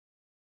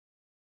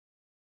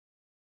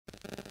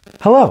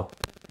Hello,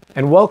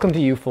 and welcome to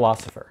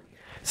uPhilosopher.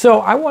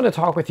 So I want to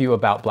talk with you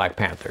about Black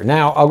Panther.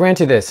 Now, I'll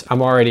grant you this,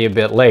 I'm already a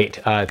bit late,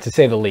 to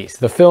say the least.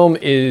 The film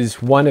is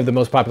one of the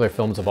most popular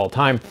films of all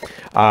time.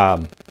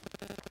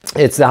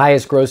 It's the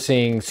highest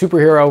grossing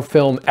superhero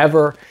film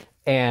ever,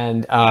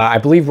 and I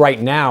believe right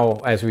now,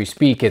 as we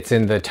speak, it's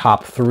in the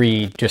top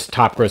 3 just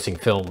top grossing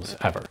films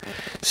ever.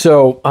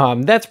 So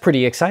that's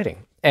pretty exciting.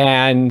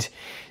 And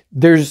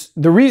there's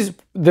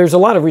a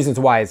lot of reasons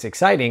why it's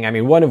exciting. I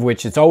mean, one of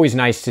which, it's always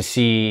nice to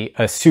see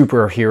a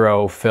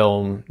superhero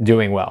film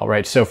doing well,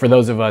 right? So for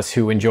those of us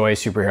who enjoy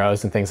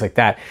superheroes and things like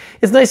that,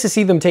 it's nice to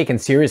see them taken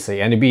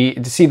seriously, and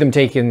to see them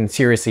taken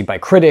seriously by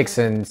critics,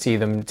 and see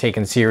them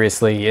taken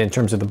seriously in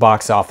terms of the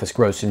box office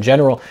gross in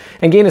general,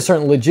 and gain a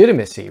certain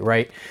legitimacy,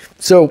 right?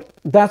 So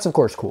that's of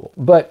course cool.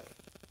 But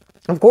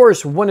of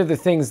course, one of the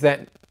things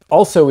that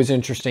also is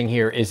interesting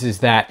here is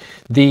that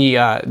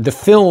the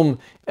film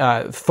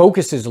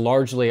focuses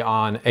largely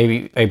on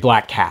a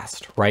black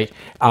cast, right?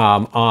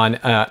 On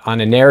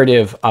a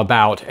narrative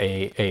about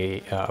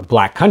a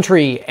black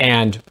country,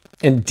 and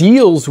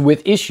deals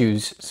with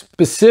issues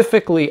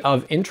specifically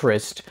of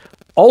interest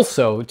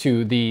also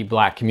to the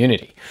black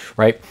community,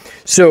 right?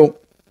 So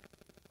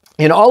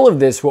in all of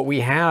this, what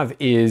we have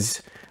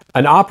is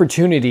an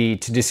opportunity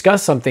to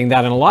discuss something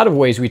that in a lot of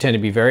ways we tend to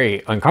be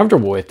very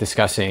uncomfortable with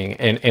discussing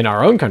in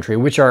our own country,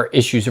 which are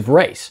issues of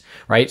race,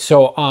 right?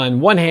 So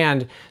on one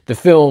hand, the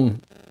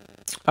film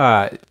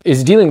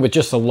is dealing with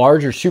just a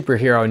larger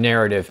superhero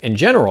narrative in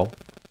general,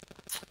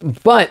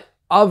 but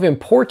of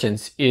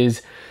importance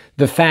is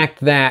the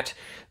fact that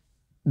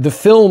the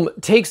film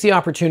takes the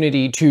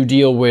opportunity to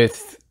deal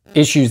with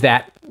issues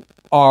that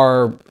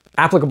are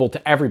applicable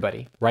to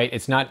everybody, right?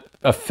 It's not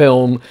a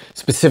film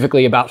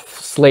specifically about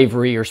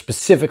slavery or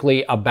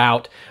specifically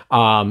about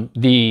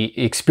the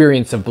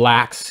experience of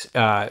blacks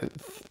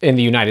in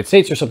the United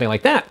States or something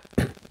like that.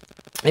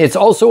 It's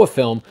also a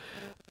film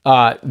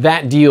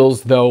that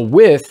deals, though,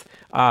 with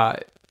a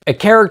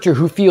character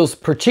who feels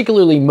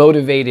particularly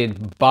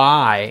motivated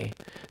by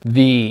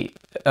the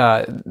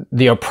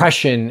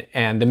oppression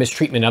and the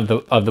mistreatment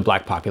of the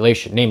black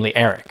population, namely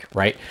Eric,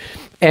 right?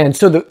 And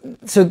so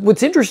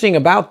what's interesting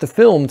about the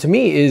film to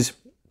me is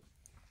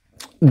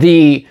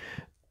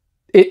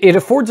it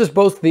affords us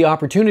both the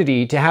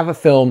opportunity to have a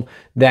film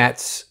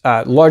that's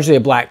largely a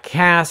black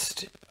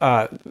cast,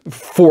 but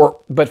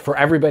for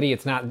everybody.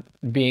 It's not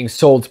being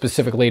sold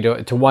specifically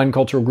to one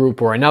cultural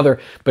group or another,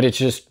 but it's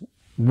just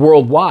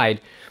worldwide,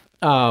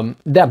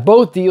 that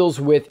both deals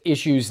with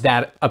issues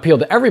that appeal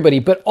to everybody,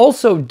 but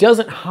also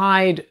doesn't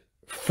hide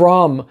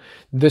from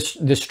the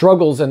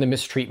struggles and the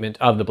mistreatment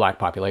of the black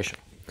population.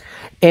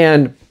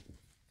 And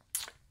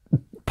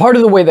part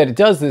of the way that it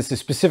does this is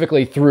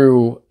specifically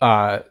through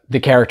the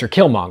character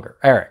Killmonger,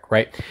 Eric,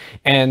 right?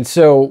 And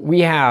so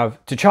we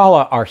have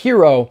T'Challa, our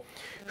hero,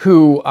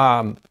 who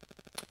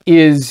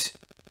is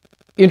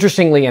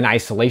interestingly an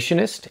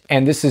isolationist.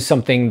 And this is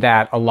something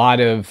that a lot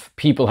of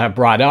people have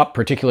brought up,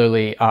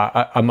 particularly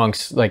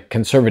amongst like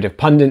conservative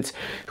pundits,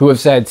 who have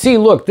said, see,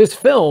 look, this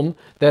film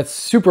that's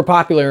super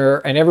popular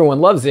and everyone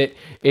loves it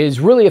is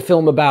really a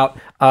film about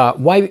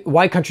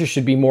why countries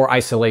should be more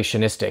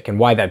isolationistic and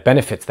why that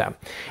benefits them.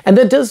 And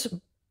that does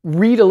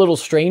read a little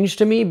strange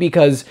to me,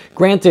 because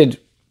granted,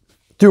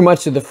 through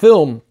much of the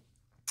film,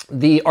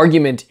 the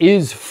argument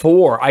is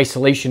for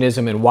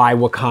isolationism and why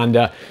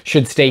Wakanda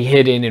should stay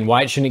hidden and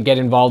why it shouldn't get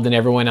involved in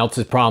everyone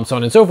else's problems, so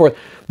on and so forth.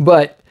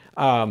 But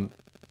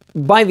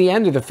by the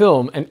end of the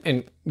film,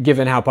 and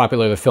given how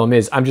popular the film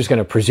is, I'm just going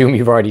to presume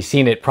you've already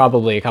seen it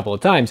probably a couple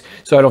of times,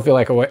 so I don't feel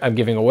like I'm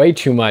giving away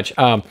too much.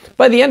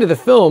 By the end of the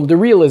film, the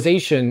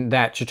realization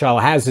that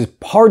T'Challa has is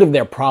part of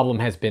their problem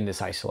has been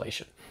this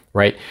isolation,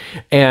 right?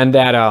 And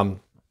that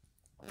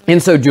in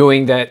so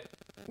doing, that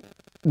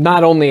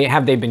not only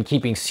have they been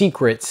keeping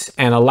secrets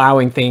and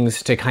allowing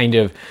things to kind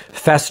of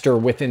fester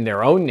within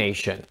their own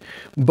nation,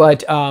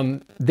 but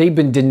they've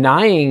been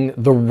denying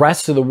the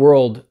rest of the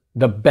world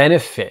the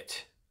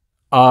benefit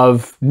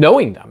of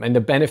knowing them, and the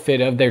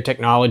benefit of their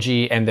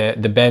technology, and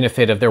the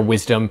benefit of their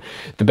wisdom,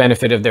 the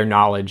benefit of their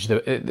knowledge,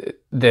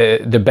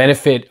 the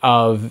benefit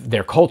of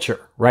their culture,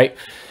 right?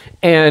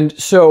 And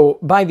so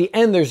by the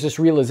end, there's this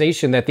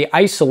realization that the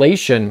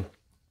isolation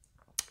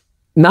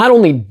not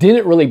only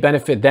didn't really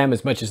benefit them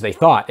as much as they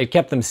thought, it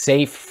kept them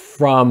safe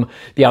from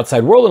the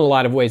outside world in a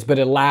lot of ways, but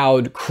it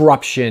allowed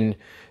corruption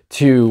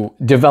to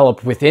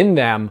develop within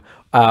them,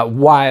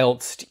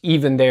 whilst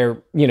even they're,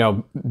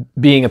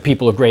 being a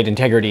people of great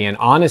integrity and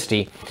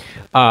honesty.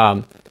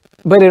 But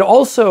it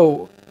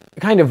also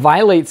kind of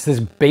violates this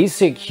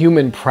basic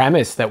human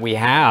premise that we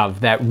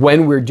have, that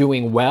when we're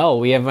doing well,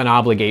 we have an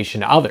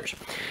obligation to others.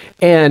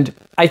 And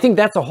I think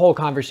that's a whole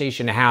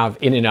conversation to have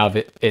in and of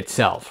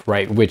itself,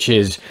 right? Which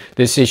is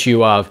this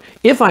issue of,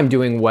 if I'm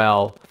doing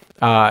well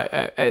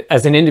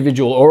as an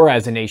individual or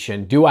as a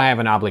nation, do I have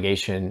an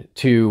obligation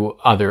to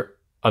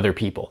other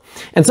people?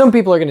 And some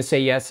people are going to say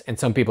yes, and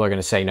some people are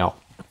going to say no.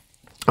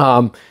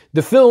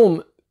 The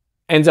film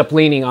ends up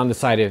leaning on the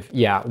side of,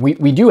 yeah,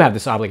 we do have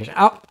this obligation.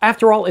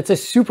 After all, it's a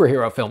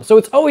superhero film, so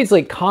it's always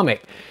like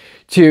comic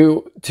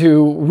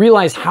to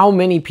realize how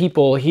many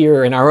people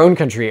here in our own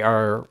country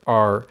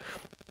are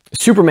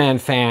Superman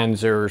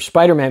fans or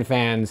Spider-Man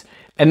fans,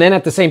 and then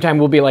at the same time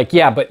we'll be like,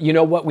 yeah, but you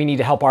know what? We need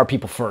to help our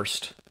people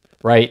first,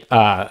 right?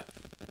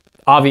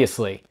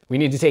 Obviously, we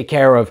need to take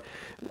care of.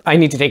 I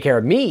need to take care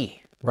of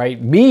me,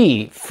 right?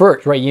 Me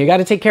first, right? You got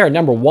to take care of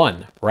number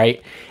one,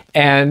 right?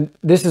 And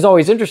this is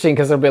always interesting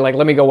because they'll be like,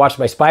 let me go watch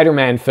my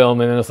Spider-Man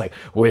film. And then it's like,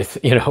 with,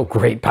 you know,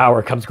 great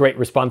power comes great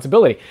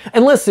responsibility.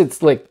 Unless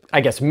it's like, I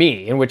guess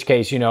me, in which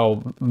case, you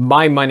know,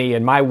 my money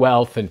and my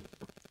wealth and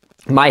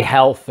my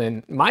health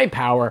and my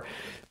power,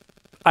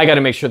 I got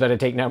to make sure that I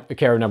take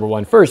care of number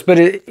one first. But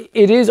it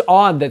is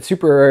odd that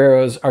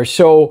superheroes are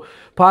so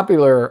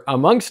popular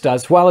amongst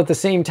us, while at the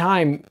same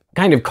time,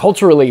 kind of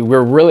culturally,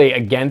 we're really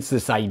against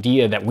this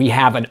idea that we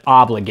have an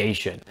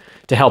obligation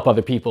to help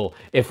other people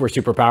if we're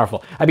super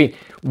powerful. I mean,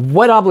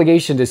 what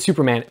obligation does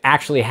Superman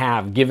actually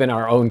have given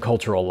our own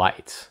cultural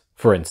lights,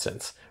 for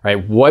instance,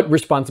 right? What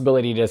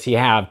responsibility does he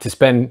have to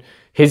spend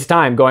his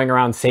time going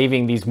around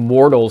saving these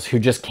mortals who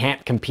just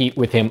can't compete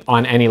with him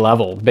on any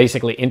level,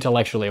 basically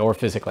intellectually or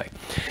physically?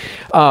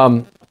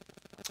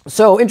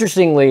 So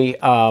interestingly,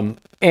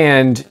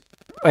 and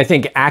I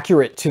think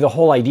accurate to the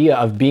whole idea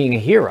of being a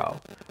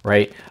hero,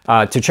 right?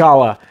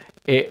 T'Challa,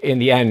 in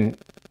the end,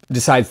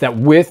 decides that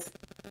with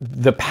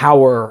the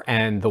power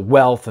and the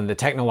wealth and the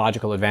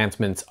technological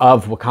advancements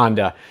of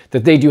Wakanda,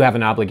 that they do have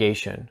an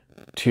obligation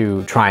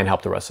to try and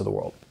help the rest of the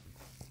world.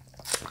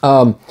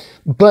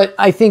 But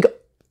I think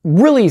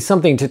really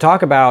something to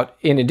talk about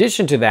in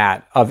addition to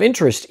that of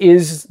interest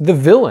is the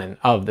villain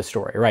of the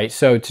story, right?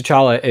 So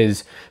T'Challa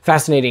is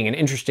fascinating and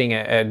interesting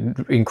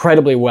and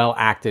incredibly well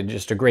acted,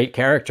 just a great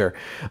character.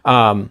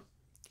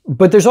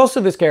 But there's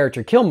also this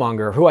character,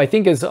 Killmonger, who I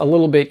think is a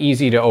little bit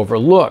easy to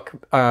overlook,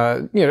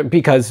 you know,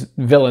 because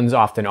villains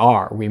often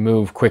are. We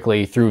move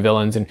quickly through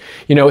villains, and,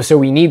 you know, so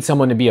we need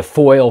someone to be a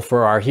foil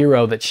for our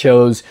hero that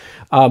shows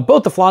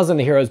both the flaws in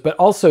the heroes, but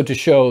also to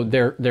show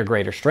their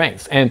greater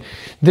strengths. And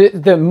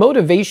the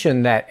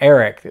motivation that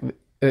Eric,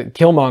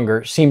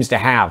 Killmonger, seems to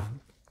have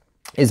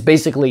is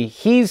basically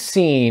he's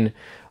seen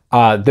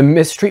the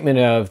mistreatment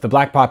of the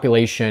Black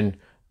population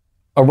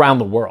around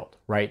the world,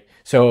 right?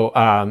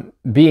 So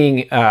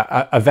being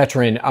a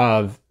veteran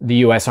of the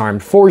U.S.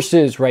 Armed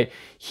Forces, right,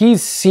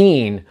 he's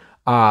seen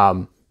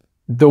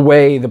the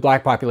way the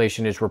Black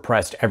population is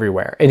repressed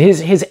everywhere. And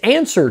his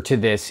answer to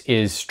this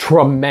is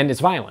tremendous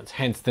violence,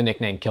 hence the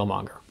nickname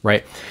Killmonger,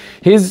 right?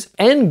 His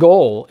end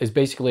goal is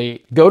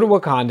basically go to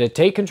Wakanda,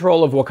 take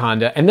control of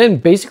Wakanda, and then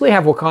basically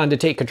have Wakanda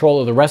take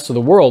control of the rest of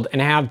the world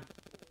and have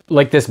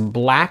like this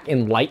Black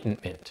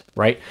enlightenment,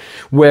 right?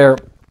 Where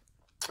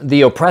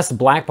the oppressed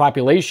Black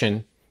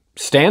population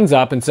stands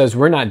up and says,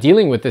 we're not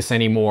dealing with this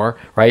anymore,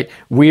 right?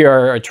 We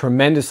are a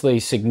tremendously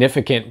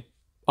significant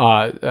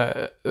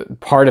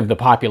part of the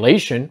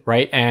population,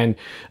 right? And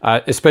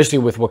especially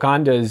with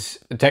Wakanda's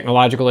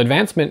technological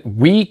advancement,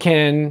 we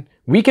can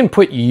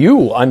put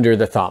you under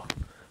the thumb,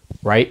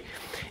 right?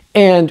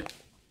 And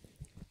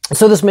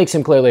so this makes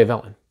him clearly a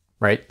villain,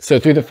 right? So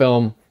through the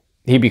film,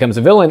 he becomes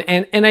a villain,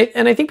 and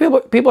I think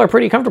people are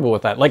pretty comfortable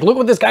with that. Like, look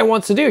what this guy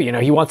wants to do. You know,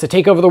 he wants to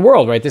take over the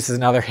world, right? This is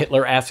another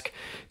Hitler-esque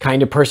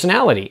kind of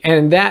personality,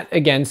 and that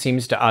again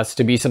seems to us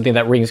to be something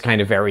that rings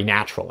kind of very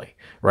naturally,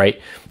 right?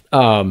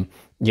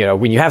 You know,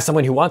 when you have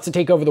someone who wants to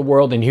take over the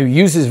world and who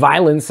uses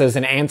violence as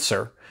an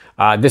answer,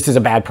 this is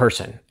a bad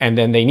person, and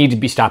then they need to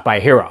be stopped by a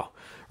hero,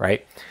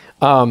 right?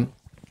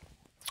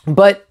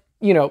 But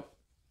you know,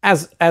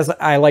 as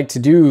I like to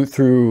do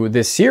through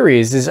this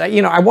series, is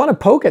you know, I want to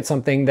poke at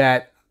something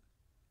that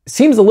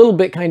seems a little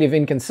bit kind of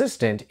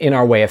inconsistent in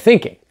our way of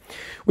thinking,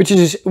 which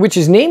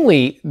is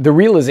namely the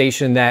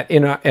realization that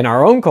in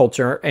our own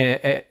culture,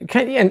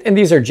 and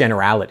these are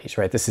generalities,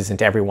 right? This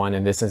isn't everyone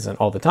and this isn't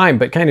all the time,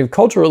 but kind of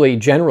culturally,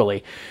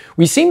 generally,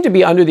 we seem to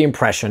be under the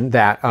impression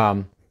that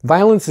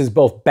violence is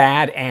both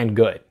bad and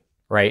good,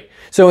 right?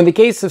 So in the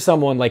case of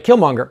someone like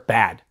Killmonger,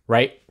 bad,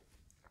 right?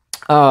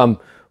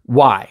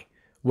 Why?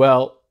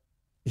 Well,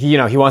 he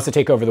wants to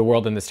take over the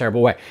world in this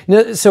terrible way.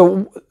 Now,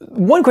 so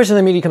one question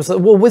that immediately comes,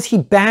 well, was he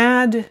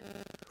bad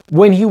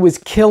when he was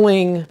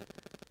killing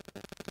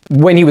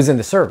when he was in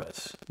the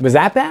service? Was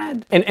that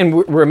bad? And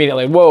we're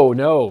immediately like, whoa,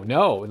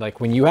 no. Like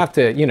when you have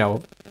to, you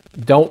know,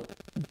 don't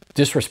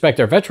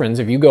disrespect our veterans.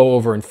 If you go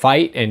over and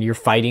fight and you're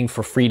fighting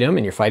for freedom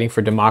and you're fighting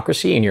for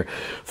democracy and you're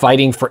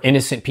fighting for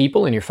innocent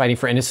people and you're fighting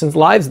for innocent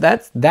lives,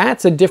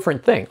 that's a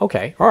different thing.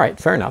 Okay, all right,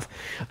 fair enough.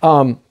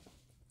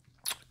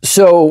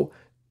 So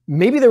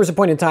maybe there was a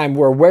point in time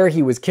where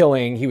he was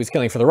killing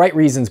for the right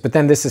reasons, but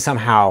then this is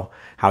somehow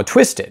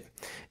twisted.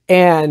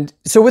 And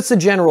so what's the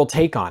general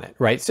take on it,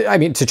 right? So, I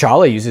mean,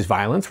 T'Challa uses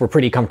violence. We're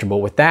pretty comfortable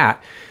with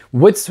that.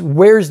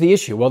 Where's the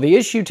issue? Well, the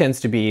issue tends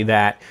to be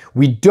that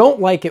we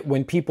don't like it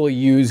when people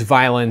use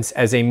violence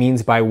as a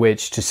means by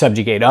which to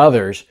subjugate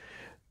others,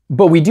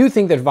 but we do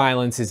think that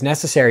violence is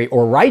necessary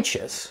or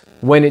righteous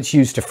when it's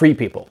used to free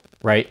people,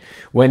 right?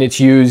 When it's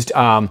used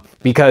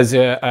because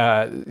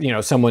you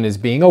know, someone is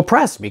being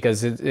oppressed,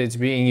 because it's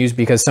being used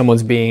because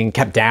someone's being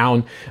kept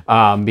down,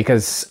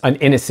 because an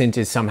innocent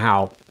is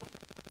somehow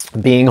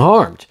being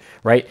harmed,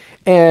 right?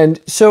 And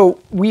so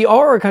we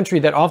are a country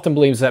that often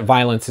believes that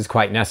violence is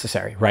quite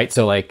necessary, right?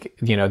 So like,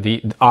 you know,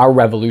 our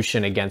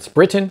revolution against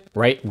Britain,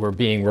 right? We're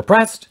being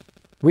repressed.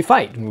 We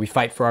fight, and we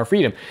fight for our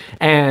freedom.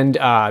 And,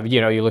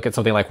 you know, you look at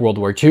something like World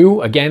War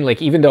II, again,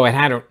 like even though it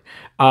hadn't,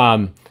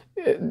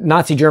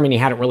 Nazi Germany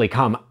hadn't really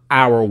come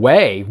our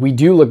way, we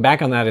do look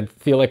back on that and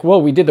feel like,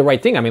 well, we did the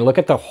right thing. I mean, look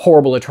at the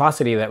horrible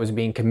atrocity that was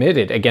being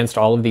committed against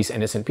all of these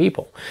innocent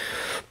people.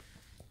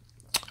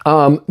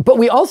 But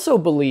we also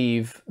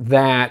believe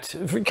that,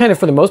 kind of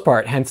for the most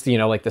part, hence, you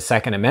know, like the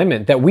Second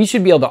Amendment, that we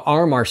should be able to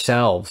arm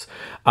ourselves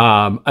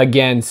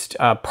against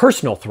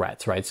personal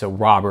threats, right? So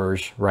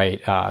robbers,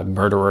 right?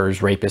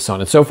 Murderers, rapists, so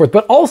on and so forth,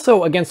 but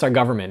also against our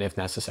government if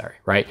necessary,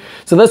 right?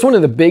 So that's one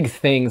of the big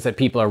things that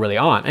people are really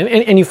on.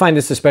 And you find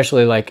this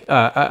especially like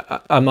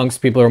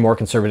amongst people who are more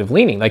conservative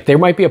leaning. Like there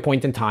might be a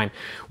point in time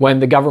when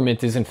the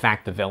government is in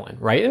fact the villain,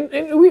 right?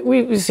 And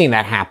we've seen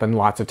that happen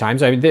lots of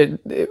times, I mean,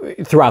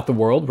 throughout the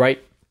world,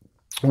 right?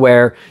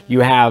 Where you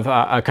have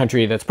a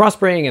country that's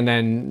prospering and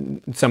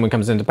then someone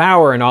comes into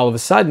power and all of a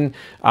sudden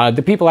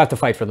the people have to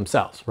fight for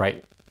themselves,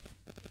 right?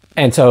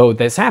 And so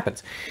this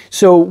happens.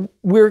 So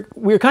we're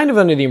kind of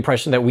under the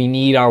impression that we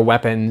need our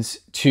weapons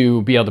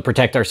to be able to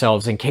protect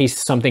ourselves in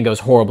case something goes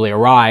horribly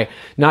awry,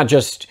 not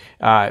just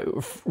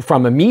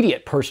from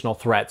immediate personal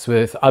threats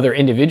with other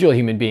individual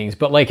human beings,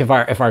 but like if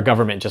our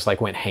government just like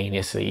went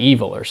heinously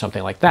evil or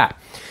something like that.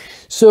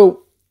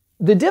 So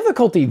the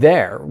difficulty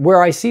there,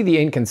 where I see the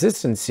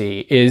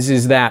inconsistency,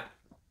 is that,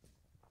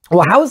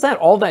 well, how is that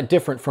all that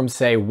different from,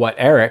 say, what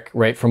Eric,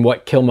 right, from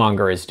what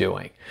Killmonger is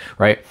doing,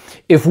 right?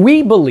 If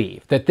we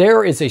believe that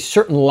there is a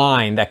certain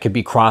line that could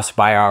be crossed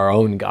by our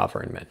own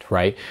government,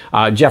 right?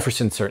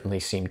 Jefferson certainly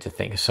seemed to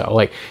think so.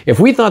 Like, if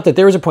we thought that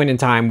there was a point in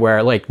time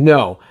where, like,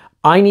 no,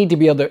 I need to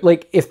be able to,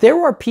 like, if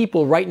there are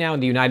people right now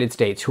in the United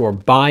States who are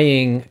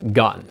buying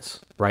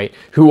guns, right,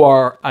 who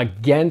are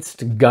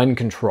against gun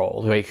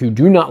control, right, who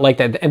do not like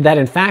that, and that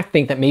in fact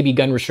think that maybe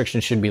gun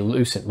restrictions should be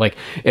loosened. Like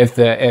if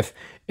the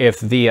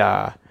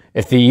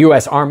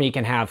U.S. Army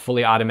can have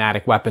fully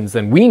automatic weapons,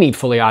 then we need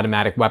fully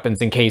automatic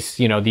weapons in case,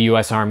 you know, the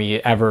U.S.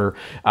 Army ever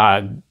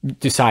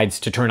decides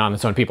to turn on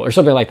its own people or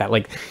something like that.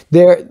 Like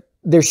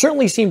there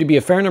certainly seem to be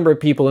a fair number of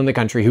people in the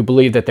country who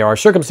believe that there are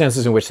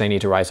circumstances in which they need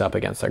to rise up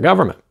against their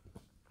government,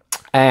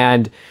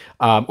 and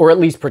or at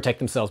least protect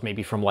themselves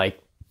maybe from like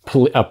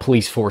a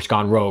police force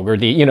gone rogue, or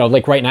the, you know,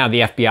 like right now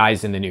the FBI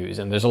is in the news,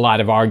 and there's a lot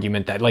of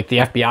argument that like the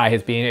FBI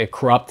has been a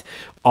corrupt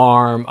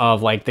arm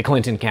of like the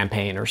Clinton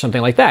campaign or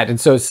something like that. And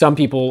so some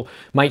people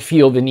might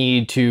feel the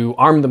need to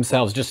arm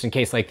themselves just in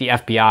case like the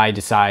FBI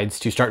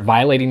decides to start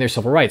violating their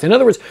civil rights. In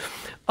other words,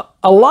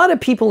 a lot of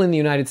people in the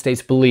United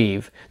States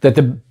believe that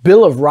the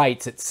Bill of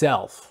Rights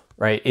itself,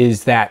 right,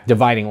 is that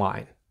dividing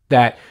line,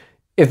 that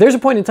if there's a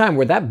point in time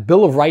where that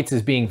Bill of Rights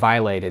is being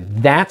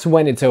violated, that's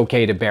when it's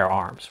okay to bear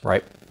arms,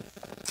 right?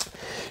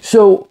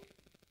 So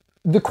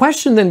the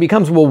question then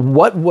becomes, well,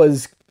 what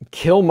was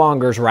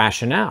Killmonger's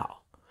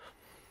rationale?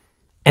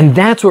 And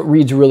that's what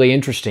reads really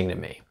interesting to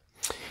me,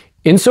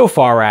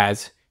 insofar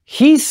as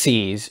he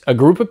sees a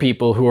group of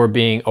people who are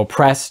being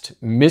oppressed,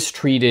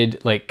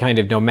 mistreated, like kind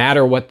of no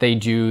matter what they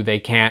do, they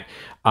can't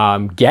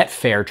get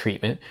fair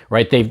treatment,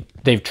 right?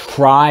 They've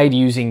tried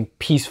using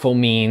peaceful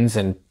means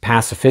and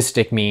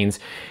pacifistic means,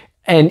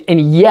 and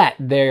yet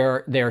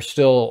they're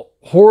still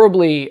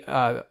horribly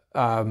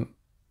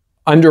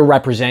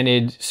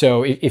underrepresented.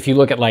 So if you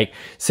look at like,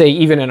 say,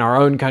 even in our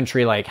own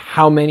country, like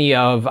how many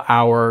of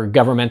our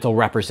governmental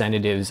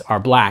representatives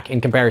are black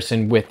in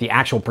comparison with the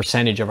actual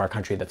percentage of our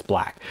country that's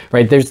black,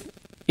 right?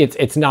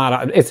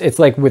 It's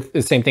like with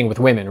the same thing with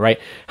women, right?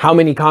 How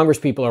many Congress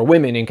people are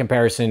women in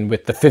comparison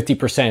with the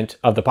 50%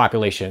 of the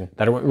population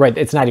that are, right?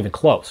 It's not even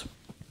close.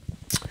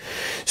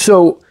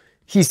 So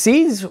he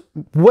sees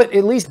what,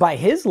 at least by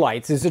his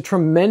lights, is a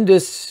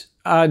tremendous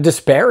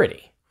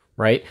disparity,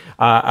 right?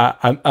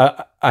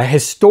 A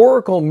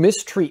historical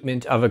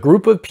mistreatment of a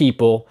group of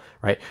people,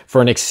 right,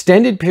 for an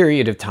extended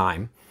period of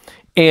time,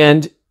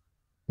 and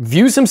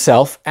views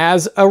himself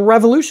as a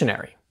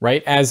revolutionary,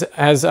 right, as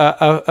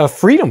a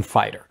freedom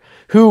fighter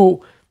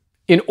who,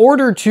 in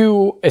order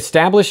to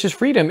establish his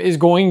freedom, is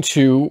going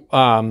to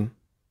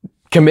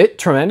commit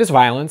tremendous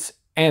violence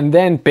and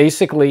then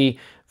basically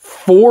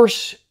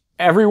force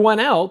everyone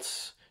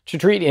else to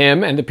treat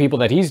him and the people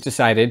that he's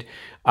decided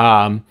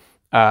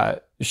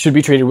should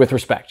be treated with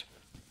respect.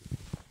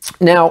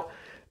 Now,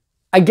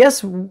 I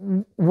guess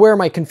where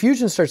my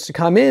confusion starts to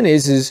come in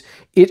is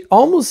it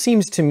almost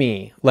seems to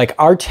me like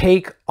our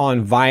take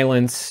on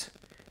violence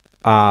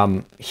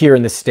here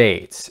in the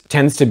States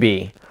tends to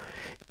be,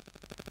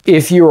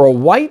 if you're a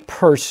white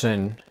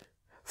person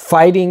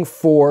fighting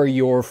for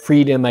your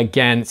freedom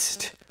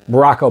against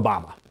Barack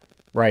Obama,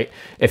 right?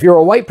 If you're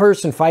a white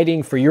person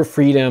fighting for your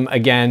freedom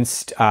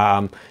against,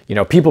 you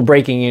know, people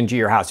breaking into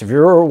your house, if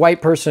you're a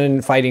white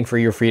person fighting for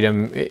your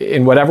freedom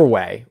in whatever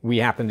way we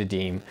happen to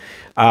deem,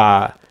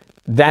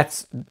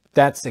 that's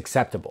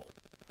acceptable.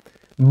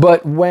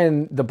 But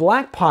when the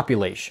black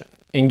population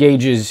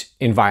engages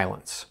in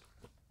violence,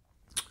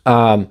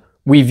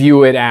 we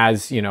view it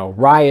as, you know,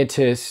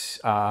 riotous,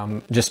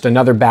 just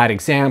another bad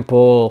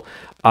example,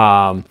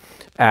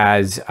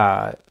 as,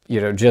 you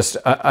know, just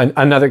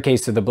another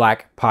case of the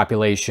black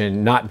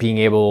population not being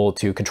able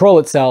to control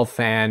itself,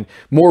 and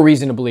more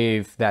reason to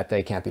believe that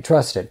they can't be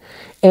trusted.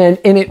 And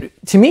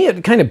it, to me,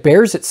 it kind of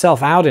bears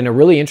itself out in a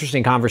really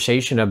interesting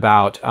conversation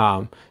about,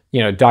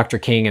 you know, Dr.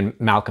 King and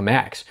Malcolm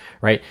X,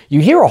 right? You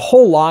hear a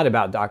whole lot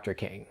about Dr.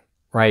 King,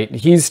 right?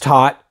 He's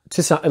taught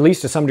to some, at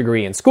least to some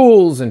degree, in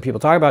schools, and people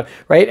talk about,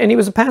 right? And he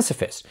was a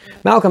pacifist.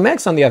 Malcolm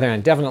X, on the other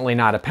hand, definitely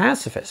not a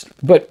pacifist,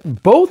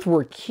 but both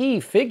were key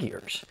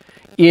figures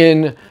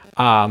in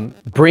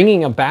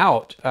bringing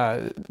about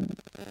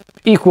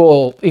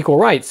equal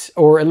rights,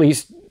 or at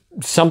least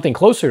something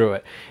closer to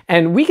it.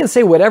 And we can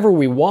say whatever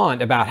we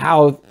want about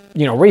how,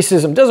 you know,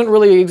 racism doesn't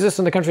really exist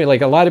in the country.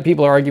 Like, a lot of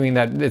people are arguing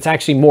that it's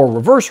actually more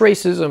reverse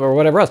racism or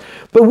whatever else.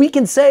 But we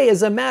can say,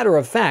 as a matter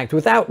of fact,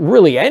 without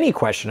really any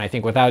question, I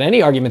think, without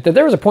any argument, that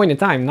there was a point in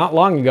time not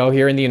long ago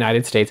here in the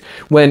United States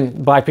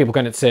when black people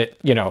couldn't sit,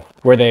 you know,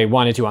 where they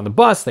wanted to on the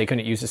bus. They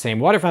couldn't use the same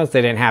water fountains.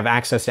 They didn't have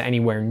access to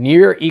anywhere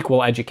near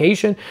equal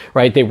education,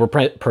 right? They were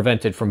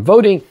prevented from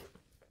voting.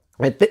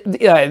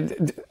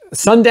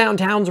 Sundown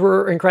towns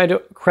were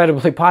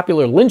incredibly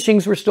popular.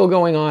 Lynchings were still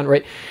going on,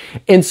 right?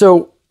 And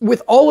so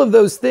with all of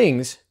those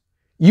things,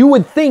 you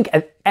would think,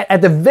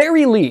 at the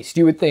very least,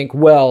 you would think,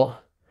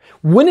 well,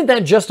 wouldn't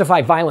that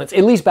justify violence,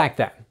 at least back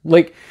then?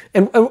 Like,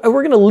 and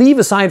we're going to leave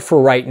aside for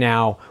right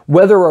now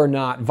whether or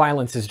not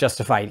violence is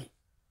justified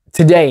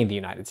today in the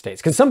United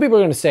States. Because some people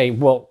are going to say,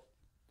 well,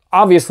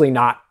 obviously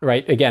not,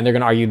 right? Again, they're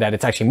going to argue that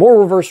it's actually more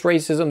reverse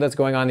racism that's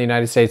going on in the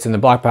United States, and the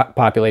black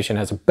population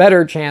has a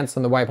better chance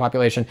than the white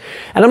population.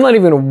 And I'm not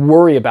even going to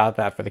worry about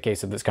that for the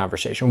case of this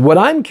conversation. What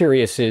I'm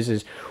curious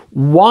is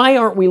why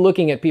aren't we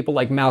looking at people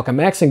like Malcolm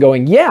X and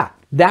going, yeah,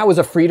 that was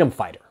a freedom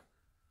fighter?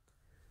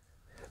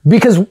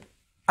 Because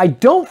I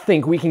don't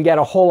think we can get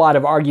a whole lot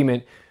of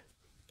argument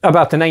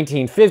about the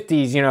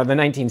 1950s, you know, the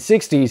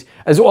 1960s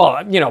as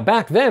well. You know,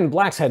 back then,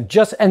 blacks had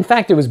just, in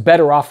fact, it was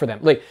better off for them.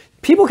 Like,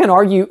 people can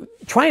argue,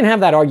 try and have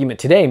that argument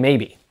today,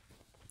 maybe.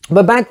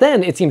 But back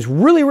then, it seems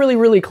really, really,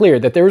 really clear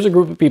that there was a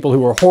group of people who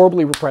were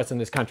horribly repressed in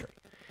this country.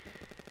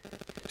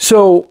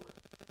 So,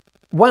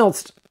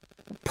 whilst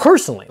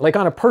personally, like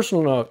on a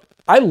personal note,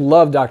 I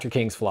love Dr.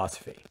 King's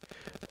philosophy.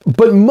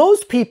 But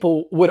most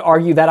people would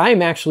argue that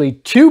I'm actually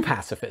too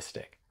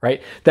pacifistic.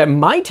 Right? That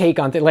my take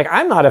on things, like,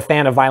 I'm not a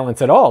fan of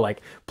violence at all.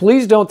 Like,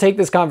 please don't take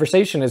this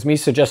conversation as me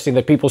suggesting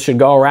that people should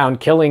go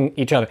around killing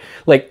each other.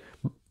 Like,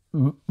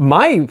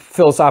 my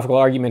philosophical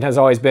argument has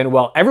always been,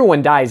 well,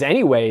 everyone dies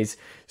anyways,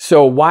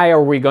 so why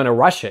are we going to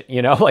rush it?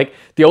 You know, like,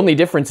 the only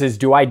difference is,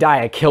 do I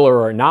die a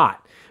killer or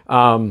not?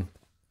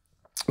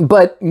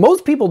 But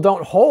most people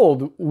don't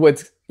hold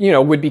what's, you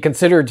know, would be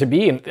considered to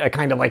be a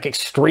kind of like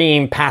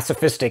extreme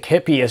pacifistic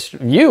hippie-ish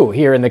view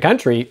here in the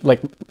country,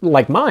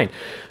 like mine.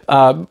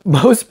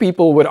 Most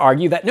people would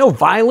argue that no,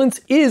 violence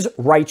is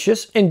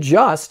righteous and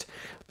just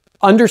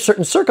under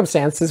certain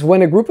circumstances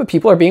when a group of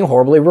people are being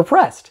horribly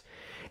repressed.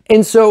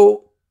 And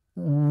so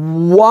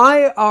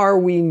why are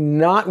we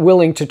not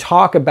willing to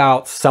talk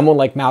about someone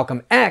like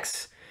Malcolm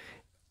X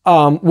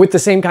with the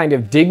same kind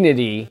of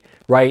dignity,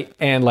 right,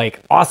 and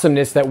like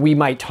awesomeness that we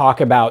might talk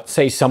about,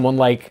 say, someone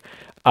like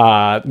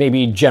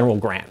maybe General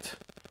Grant,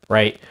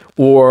 right?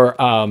 Or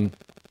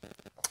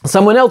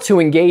someone else who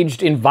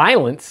engaged in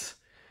violence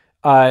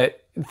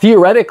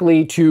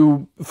theoretically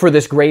for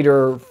this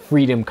greater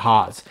freedom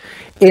cause.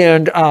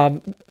 And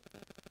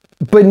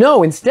but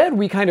no, instead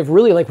we kind of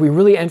really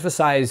we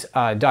emphasize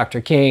Dr.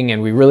 King,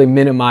 and we really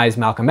minimize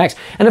Malcolm X.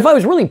 And if I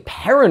was really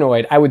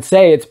paranoid, I would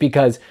say it's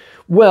because,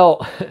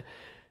 well,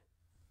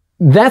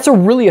 that's a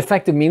really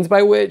effective means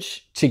by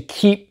which to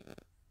keep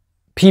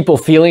people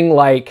feeling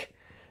like,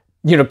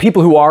 you know,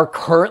 people who are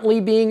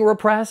currently being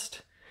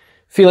repressed,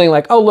 feeling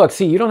like, oh, look,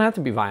 see, you don't have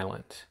to be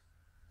violent,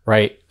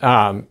 right?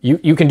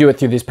 You can do it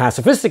through these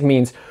pacifistic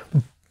means.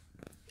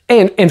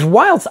 And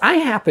whilst I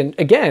happen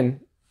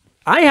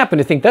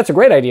to think that's a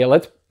great idea,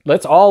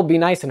 let's all be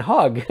nice and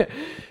hug,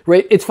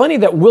 right? It's funny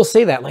that we'll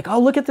say that, like, oh,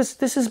 look at this,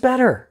 this is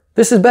better,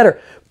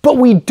 but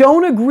we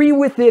don't agree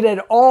with it at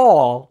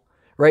all,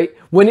 right?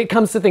 When it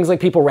comes to things like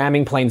people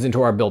ramming planes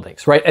into our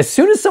buildings, right? As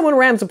soon as someone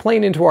rams a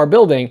plane into our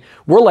building,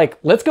 we're like,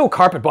 let's go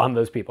carpet bomb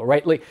those people,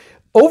 right? Like,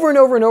 over and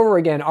over and over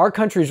again, our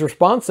country's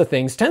response to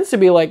things tends to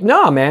be like,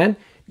 nah, man,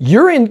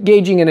 you're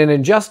engaging in an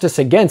injustice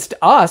against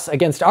us,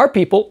 against our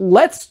people.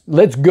 Let's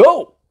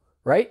go,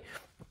 right?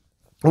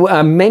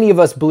 Many of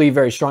us believe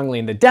very strongly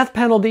in the death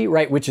penalty,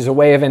 right? Which is a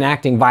way of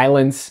enacting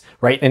violence,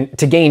 right? And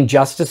to gain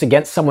justice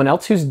against someone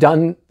else who's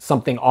done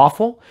something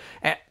awful.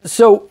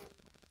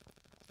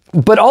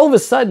 But all of a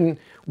sudden,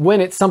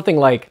 when it's something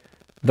like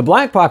the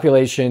black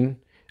population,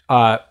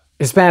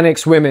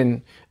 Hispanics,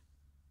 women,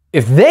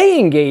 if they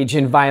engage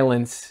in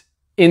violence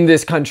in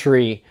this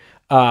country,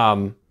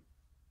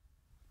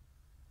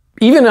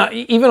 even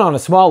on a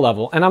small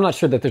level, and I'm not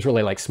sure that there's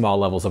really like small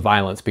levels of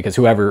violence, because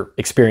whoever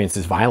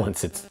experiences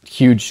violence, it's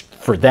huge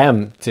for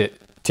them to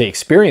to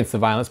experience the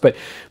violence, but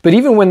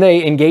even when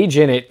they engage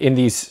in it in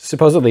these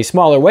supposedly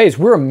smaller ways,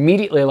 we're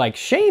immediately like,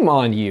 shame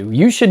on you.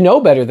 You should know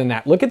better than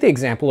that. Look at the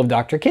example of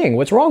Dr. King.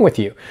 What's wrong with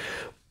you?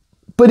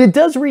 But it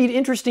does read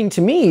interesting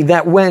to me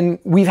that when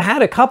we've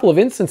had a couple of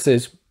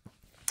instances,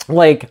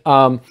 like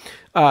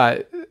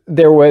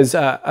there was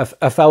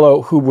a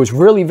fellow who was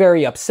really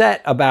very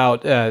upset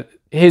about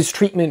his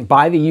treatment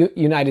by the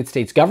United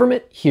States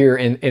government here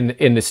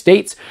in the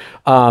States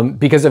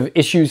because of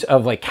issues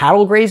of like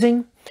cattle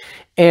grazing,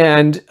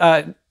 and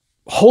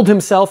hold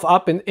himself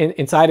up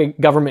inside a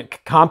government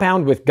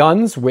compound with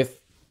guns with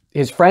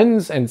his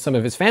friends and some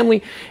of his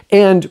family.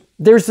 And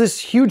there's this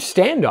huge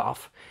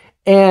standoff.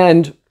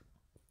 And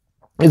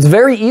it's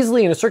very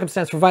easily in a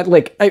circumstance provide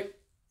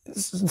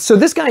so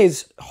this guy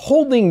is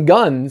holding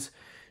guns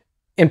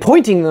and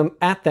pointing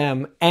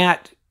them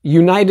at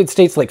United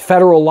States, like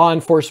federal law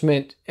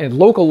enforcement and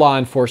local law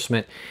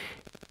enforcement.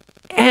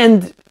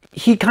 And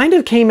he kind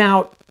of came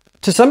out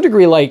to some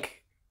degree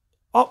like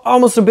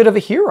almost a bit of a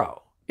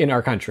hero in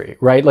our country,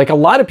 right? Like a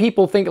lot of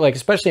people think, like,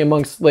 especially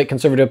amongst like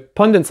conservative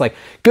pundits, like,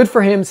 good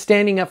for him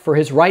standing up for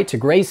his right to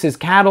graze his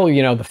cattle.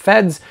 You know, the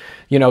feds,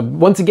 you know,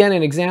 once again,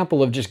 an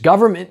example of just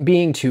government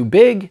being too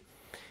big.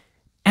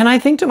 And I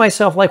think to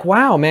myself, like,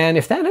 wow, man,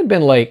 if that had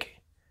been like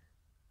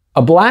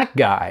a black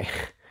guy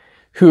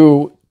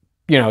who,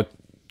 you know,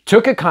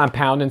 took a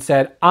compound and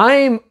said,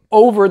 I'm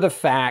over the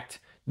fact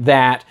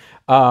that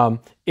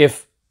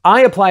if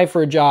I apply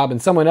for a job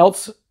and someone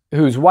else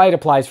who's white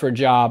applies for a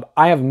job,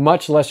 I have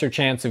much lesser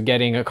chance of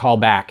getting a call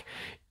back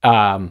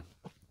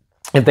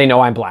if they know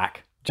I'm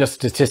black, just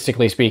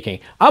statistically speaking.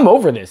 I'm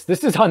over this.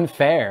 This is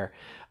unfair.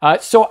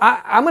 So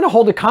I'm going to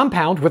hold a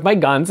compound with my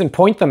guns and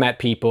point them at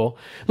people.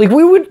 Like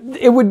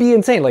it would be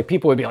insane. Like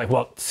people would be like,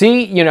 well,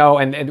 see, you know,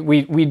 and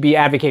we'd be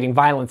advocating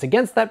violence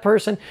against that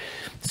person.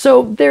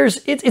 So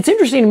it's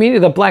interesting to me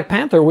that Black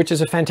Panther, which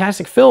is a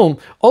fantastic film,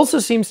 also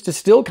seems to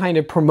still kind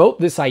of promote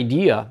this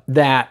idea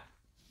that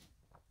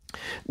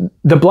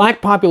the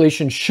black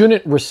population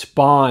shouldn't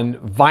respond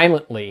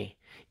violently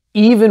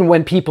even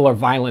when people are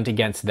violent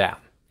against them.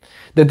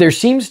 That there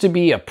seems to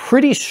be a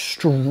pretty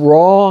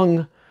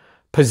strong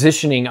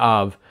positioning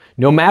of,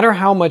 no matter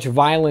how much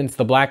violence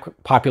the black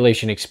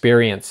population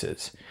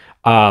experiences,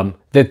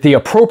 that the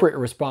appropriate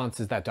response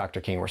is that Dr.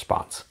 King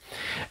response.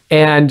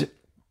 And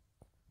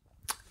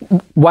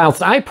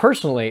whilst I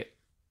personally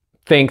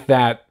think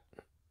that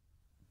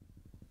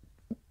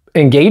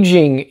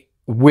engaging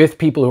with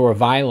people who are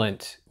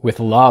violent with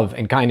love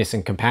and kindness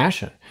and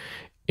compassion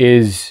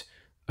is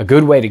a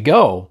good way to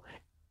go,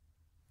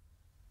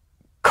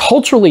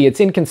 culturally it's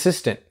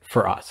inconsistent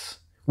for us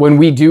when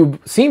we do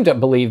seem to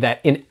believe that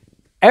in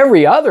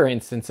every other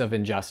instance of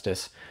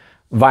injustice,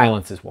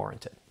 violence is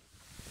warranted.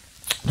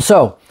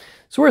 So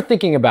it's worth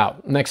thinking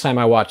about next time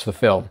I watch the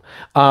film.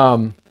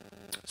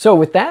 So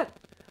with that,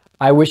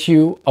 I wish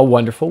you a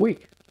wonderful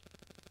week.